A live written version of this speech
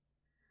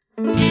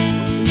1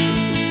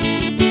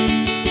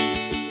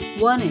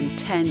 in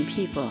 10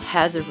 people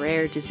has a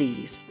rare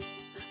disease.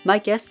 My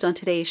guest on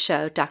today's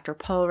show, Dr.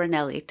 Paul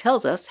Ranelli,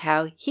 tells us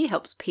how he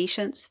helps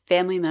patients,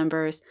 family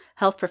members,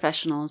 health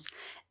professionals,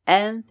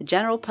 and the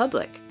general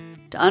public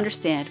to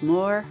understand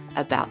more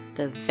about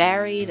the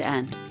varied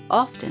and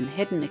often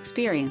hidden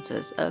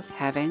experiences of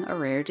having a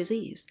rare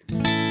disease.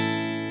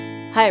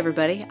 Hi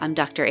everybody, I'm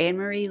Dr.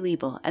 Anne-Marie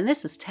Liebel, and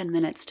this is 10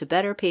 Minutes to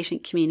Better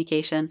Patient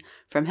Communication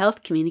from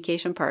Health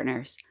Communication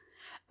Partners.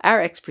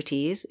 Our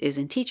expertise is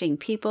in teaching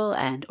people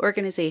and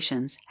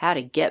organizations how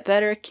to get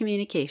better at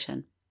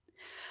communication.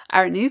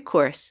 Our new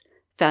course,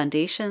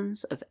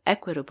 Foundations of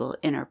Equitable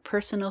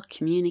Interpersonal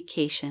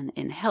Communication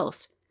in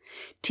Health,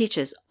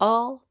 teaches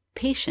all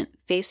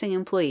patient-facing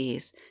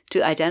employees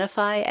to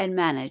identify and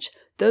manage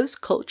those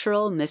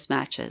cultural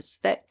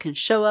mismatches that can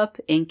show up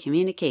in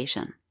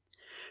communication.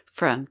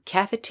 From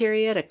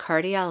cafeteria to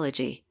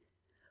cardiology.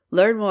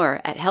 Learn more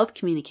at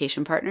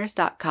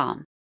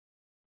healthcommunicationpartners.com.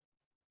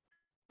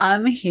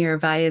 I'm here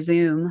via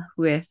Zoom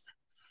with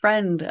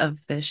friend of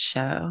this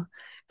show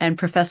and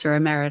Professor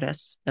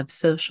Emeritus of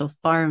Social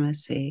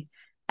Pharmacy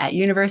at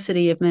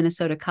University of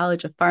Minnesota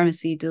College of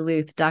Pharmacy,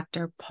 Duluth,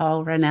 Dr.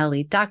 Paul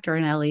Ranelli. Dr.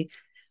 Ranelli,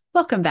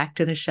 welcome back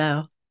to the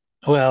show.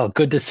 Well,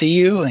 good to see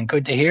you and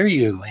good to hear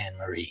you,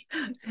 Anne-Marie.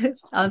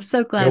 I'm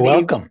so glad You're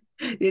welcome.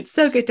 It's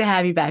so good to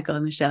have you back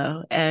on the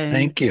show. And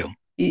thank you.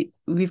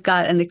 We've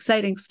got an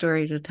exciting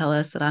story to tell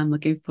us that I'm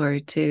looking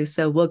forward to.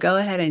 So we'll go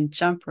ahead and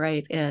jump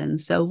right in.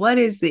 So what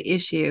is the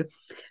issue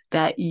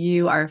that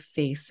you are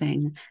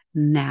facing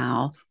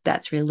now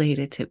that's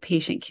related to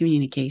patient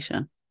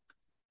communication?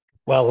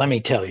 Well, let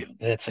me tell you,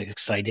 that's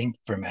exciting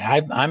for me.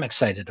 I'm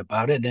excited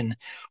about it. And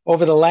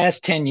over the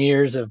last 10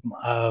 years of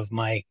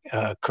my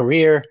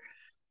career,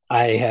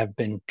 I have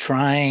been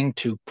trying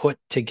to put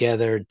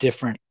together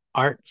different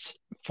arts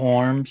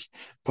forms,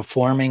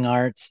 performing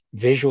arts,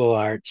 visual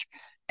arts,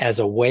 as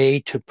a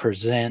way to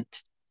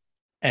present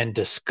and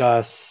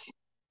discuss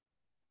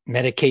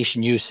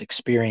medication use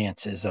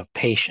experiences of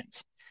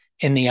patients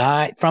in the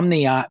eye, from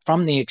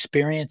the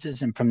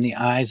experiences and from the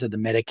eyes of the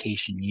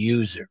medication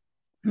user.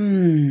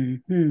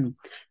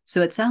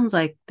 So it sounds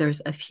like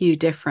there's a few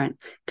different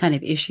kind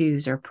of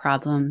issues or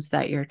problems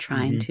that you're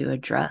trying to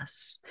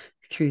address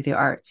through the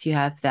arts. You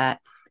have that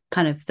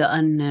kind of the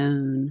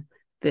unknown,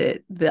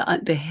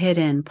 the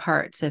hidden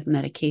parts of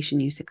medication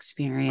use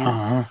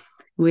experience.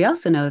 We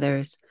also know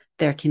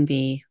there can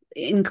be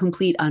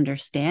incomplete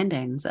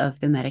understandings of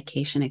the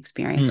medication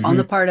experience on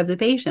the part of the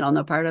patient, on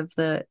the part of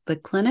the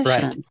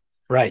clinician.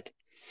 Right.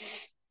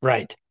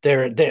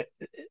 There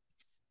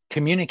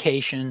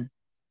communication.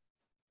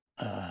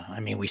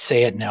 We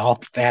say it in all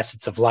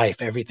facets of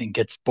life. Everything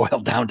gets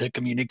boiled down to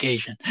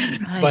communication.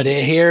 Right. But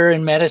here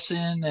in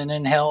medicine and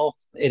in health,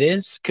 it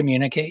is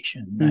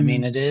communication.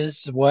 It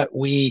is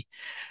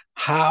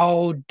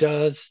how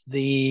does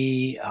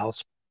I'll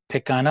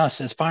pick on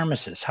us as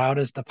pharmacists. How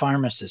does the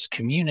pharmacist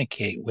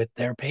communicate with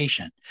their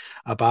patient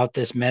about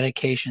this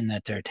medication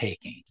that they're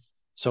taking?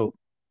 So,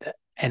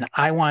 and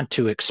I want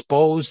to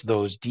expose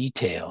those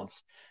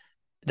details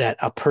that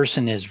a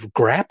person is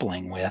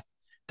grappling with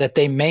that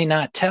they may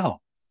not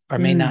tell or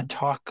may not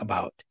talk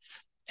about.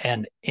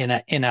 And in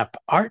a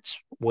arts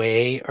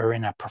way or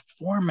in a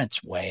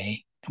performance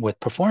way with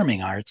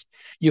performing arts,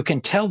 you can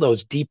tell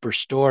those deeper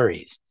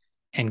stories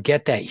and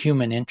get that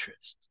human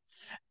interest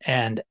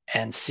and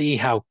see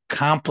how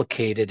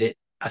complicated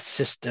a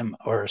system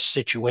or a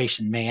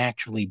situation may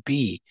actually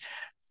be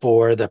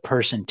for the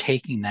person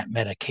taking that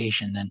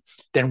medication, and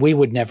then we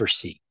would never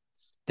see,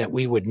 that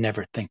we would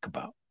never think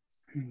about.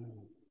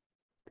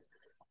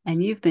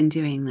 And you've been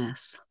doing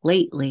this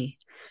lately.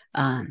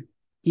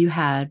 You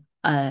had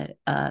a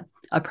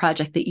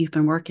project that you've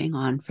been working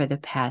on for the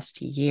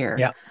past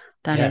year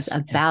that is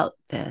about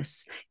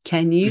this.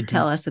 Can you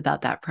tell us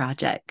about that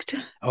project?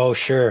 Oh,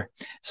 sure.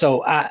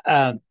 So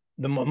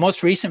the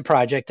most recent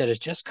project that has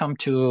just come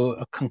to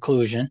a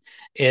conclusion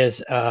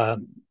is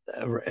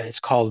it's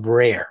called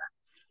RARE.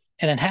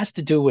 And it has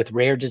to do with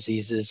rare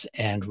diseases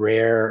and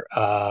rare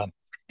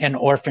and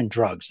orphan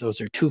drugs.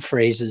 Those are two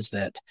phrases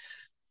that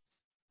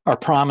are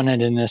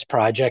prominent in this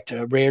project.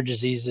 Rare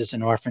diseases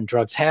and orphan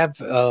drugs have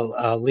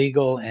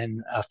legal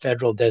and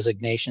federal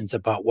designations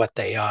about what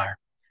they are.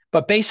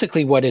 But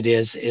basically what it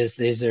is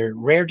these are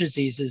rare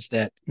diseases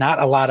that not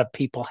a lot of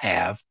people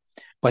have,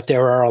 but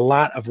there are a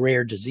lot of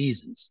rare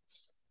diseases.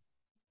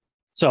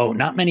 So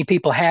not many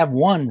people have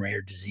one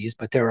rare disease,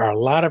 but there are a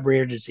lot of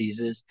rare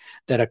diseases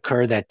that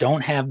occur that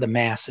don't have the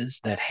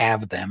masses that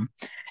have them.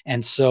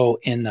 And so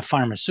in the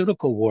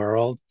pharmaceutical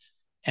world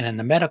and in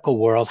the medical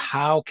world,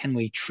 how can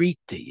we treat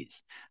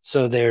these?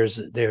 So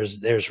there's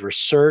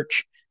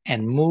research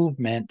and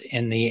movement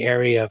in the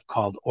area of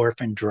called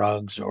orphan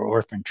drugs or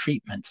orphan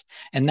treatments.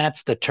 And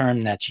that's the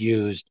term that's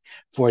used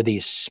for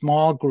these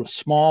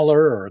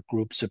smaller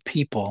groups of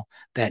people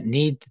that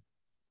need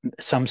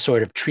some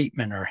sort of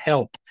treatment or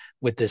help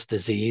with this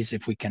disease,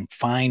 if we can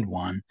find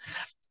one.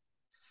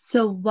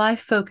 So why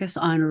focus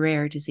on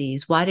rare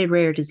disease? Why did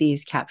rare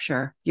disease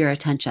capture your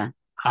attention?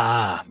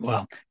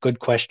 Well, good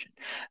question.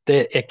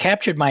 It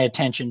captured my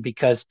attention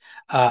because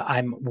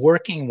I'm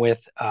working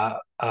with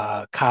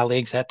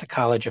colleagues at the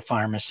College of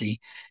Pharmacy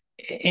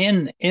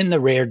in the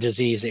rare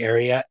disease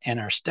area and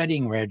are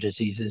studying rare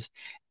diseases.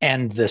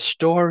 And the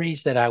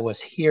stories that I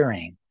was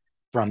hearing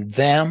from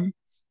them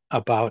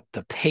about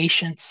the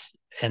patients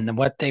and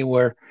what they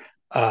were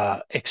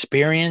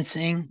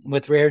experiencing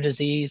with rare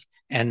disease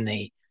and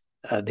the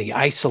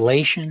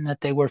isolation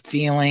that they were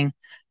feeling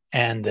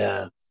and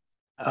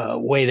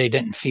way they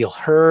didn't feel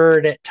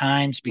heard at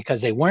times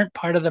because they weren't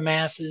part of the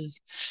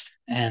masses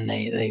and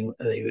they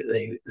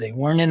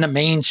weren't in the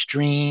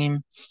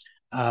mainstream.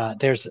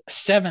 There's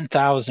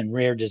 7,000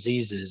 rare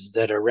diseases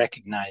that are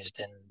recognized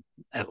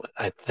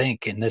I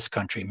think, in this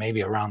country,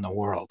 maybe around the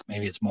world,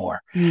 maybe it's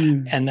more.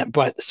 Hmm.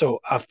 But so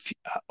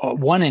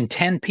 1 in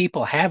 10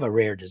 people have a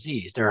rare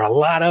disease. There are a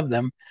lot of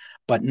them,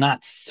 but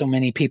not so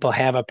many people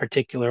have a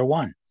particular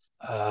one.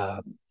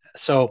 Uh,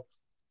 so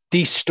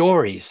these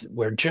stories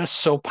were just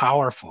so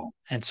powerful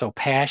and so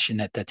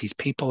passionate that these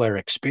people are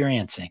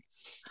experiencing.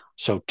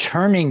 So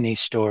turning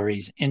these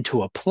stories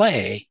into a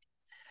play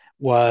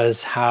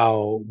was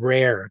how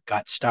Rare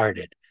got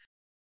started.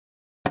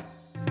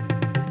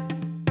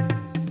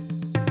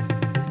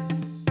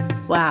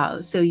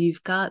 Wow. So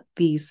you've got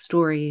these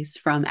stories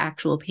from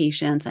actual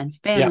patients and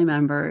family Yep.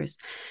 members,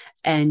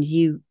 and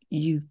you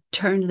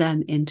turned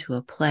them into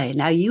a play.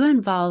 Now you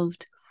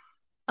involved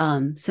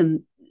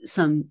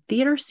some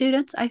theater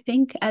students, I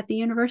think, at the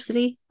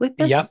university with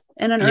Yep. this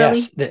in an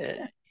Yes.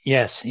 early.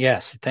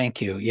 Yes.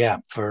 Thank you. Yeah,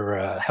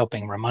 for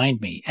helping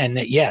remind me. And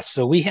yes,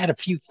 so we had a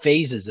few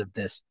phases of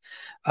this.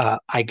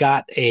 I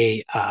got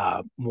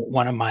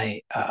one of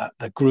my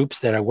the groups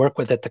that I work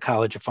with at the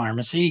College of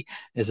Pharmacy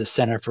is a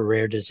Center for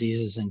Rare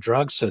Diseases and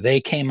Drugs. So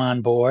they came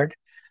on board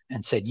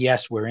and said,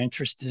 yes, we're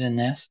interested in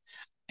this.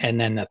 And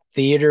then the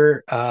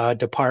theater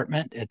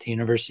department at the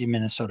University of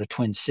Minnesota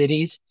Twin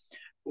Cities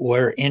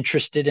were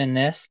interested in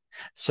this.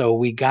 So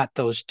we got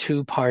those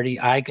two parties.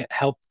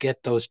 Helped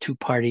get those two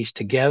parties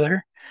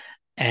together,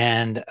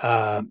 and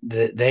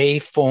they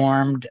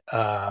formed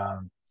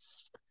got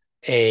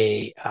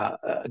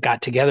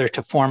together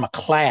to form a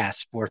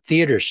class for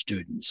theater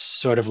students,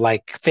 sort of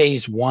like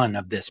phase one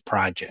of this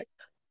project.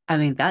 I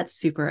mean, that's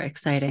super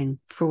exciting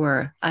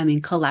for, I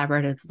mean,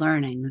 collaborative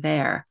learning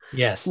there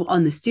Yes,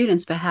 on the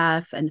students'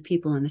 behalf and the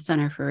people in the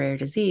Center for Rare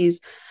Disease.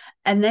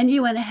 And then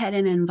you went ahead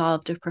and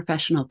involved a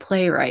professional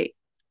playwright.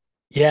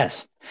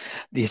 yes.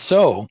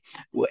 So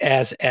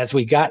as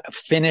we got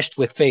finished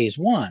with phase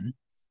one,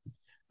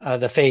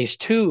 the phase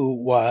two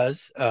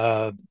was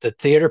the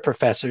theater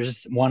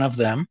professors. One of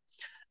them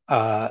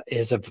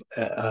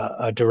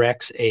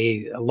directs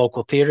a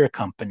local theater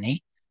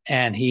company,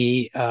 and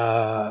he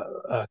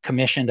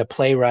commissioned a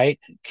playwright,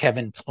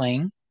 Kevin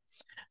Kling,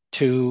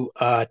 to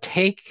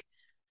take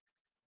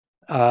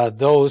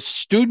those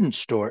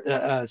stories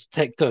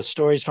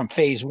from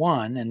phase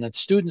one and the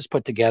students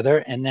put together,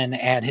 and then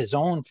add his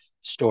own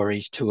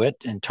stories to it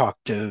and talk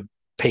to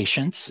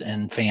patients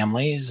and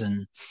families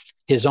and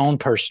his own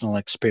personal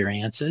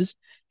experiences,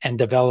 and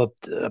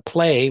developed a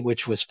play,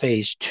 which was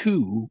phase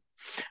two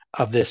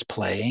of this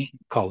play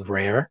called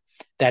Rare,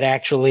 that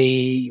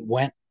actually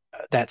went,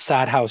 that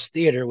Sod House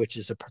Theater, which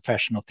is a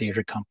professional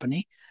theater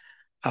company,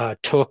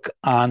 took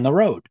on the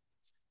road.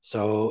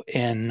 So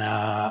in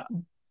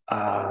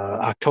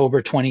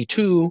October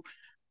 22,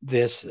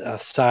 this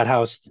Sod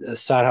House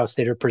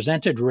Theater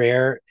presented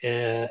Rare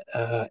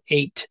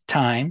 8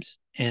 times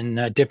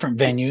in different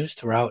venues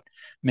throughout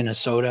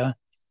Minnesota,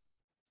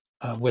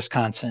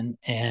 Wisconsin,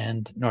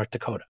 and North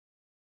Dakota.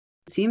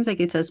 It seems like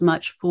it's as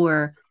much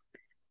for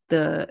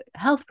the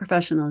health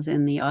professionals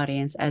in the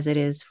audience as it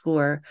is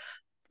for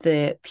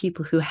the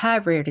people who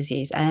have rare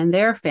disease and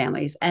their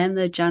families and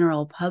the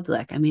general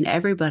public. I mean,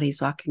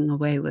 everybody's walking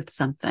away with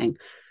something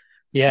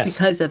Yes.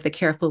 because of the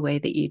careful way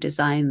that you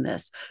designed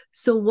this.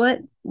 So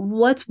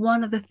what's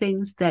one of the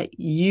things that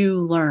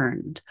you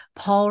learned,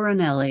 Paul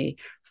Ranelli,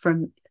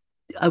 from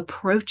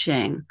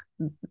approaching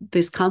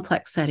this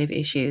complex set of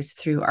issues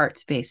through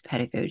arts-based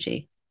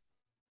pedagogy?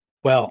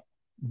 Well,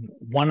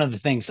 one of the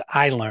things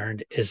I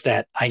learned is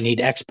that I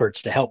need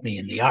experts to help me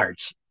in the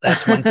arts.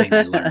 That's one thing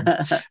I learned,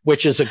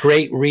 which is a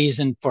great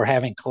reason for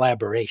having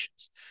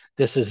collaborations.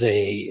 This is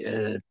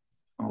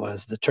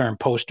was the term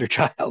poster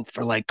child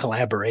for like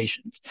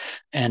collaborations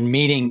and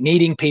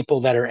needing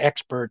people that are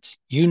experts.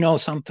 You know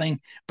something,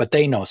 but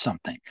they know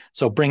something.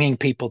 So bringing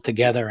people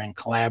together and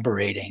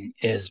collaborating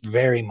is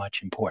very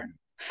much important.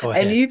 Go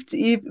And ahead.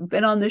 you've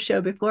been on the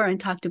show before and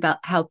talked about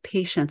how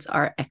patients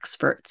are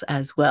experts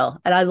as well.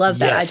 And I love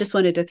that. I Yes. just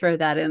wanted to throw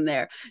that in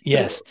there. So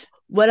Yes.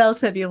 what else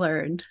have you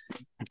learned?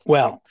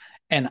 Well,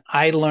 and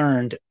I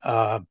learned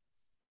that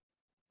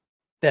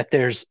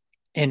there's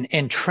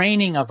in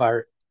training of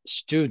our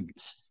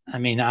students. I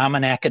mean, I'm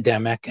an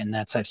academic, and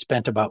I've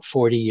spent about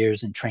 40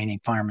 years in training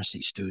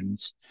pharmacy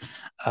students.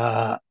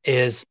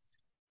 Is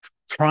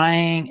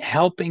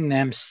helping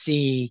them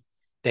see.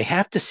 They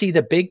have to see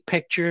the big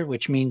picture,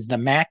 which means the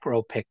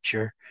macro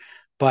picture,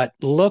 but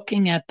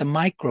looking at the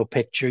micro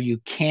picture, you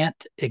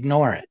can't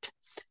ignore it.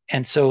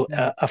 And so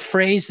a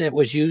phrase that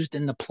was used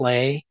in the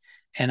play,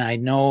 and I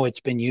know it's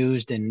been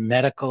used in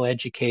medical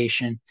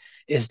education,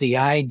 is the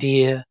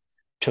idea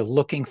to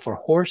looking for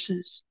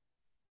horses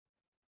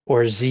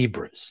or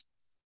zebras.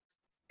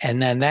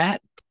 And then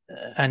that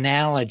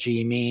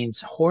analogy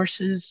means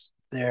horses,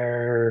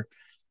 they're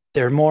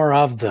more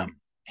of them,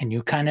 and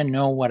you kind of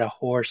know what a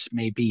horse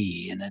may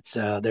be, and it's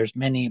there's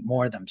many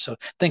more of them. So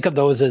think of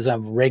those as a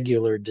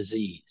regular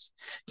disease,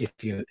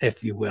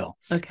 if you will.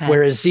 Okay.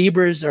 Whereas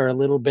zebras are a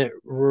little bit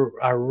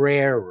are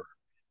rarer.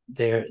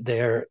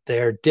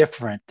 They're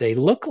different. They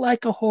look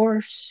like a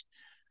horse,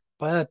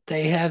 but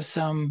they have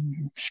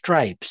some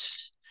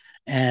stripes,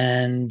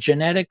 and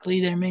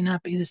genetically they may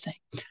not be the same.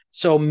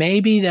 So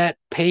maybe that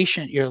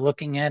patient you're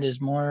looking at is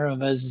more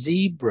of a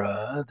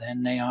zebra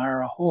than they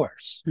are a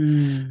horse.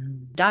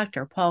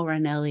 Dr. Paul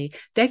Ranelli,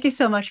 thank you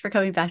so much for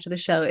coming back to the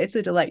show. It's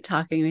a delight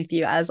talking with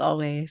you, as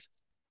always.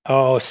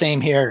 Oh,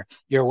 same here.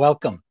 You're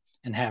welcome,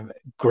 and have a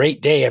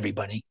great day,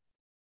 everybody.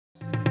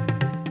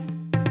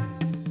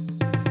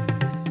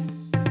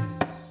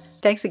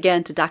 Thanks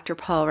again to Dr.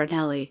 Paul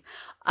Ranelli.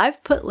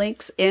 I've put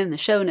links in the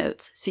show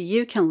notes so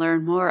you can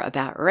learn more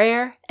about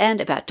Rare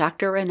and about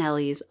Dr.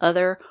 Ranelli's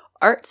other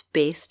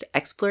arts-based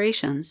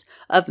explorations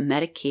of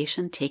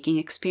medication-taking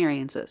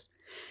experiences.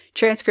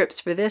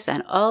 Transcripts for this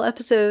and all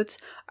episodes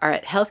are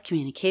at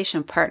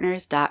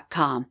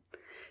healthcommunicationpartners.com.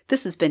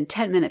 This has been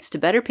 10 Minutes to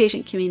Better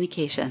Patient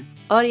Communication.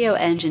 Audio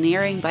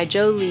engineering by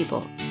Joe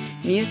Liebel.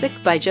 Music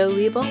by Joe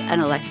Liebel and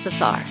Alexa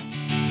Sarr.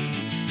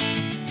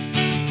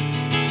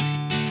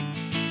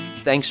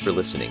 Thanks for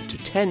listening to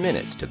 10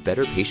 Minutes to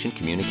Better Patient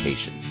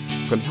Communication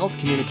from Health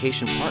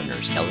Communication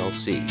Partners,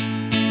 LLC.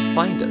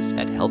 Find us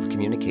at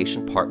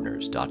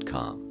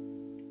healthcommunicationpartners.com.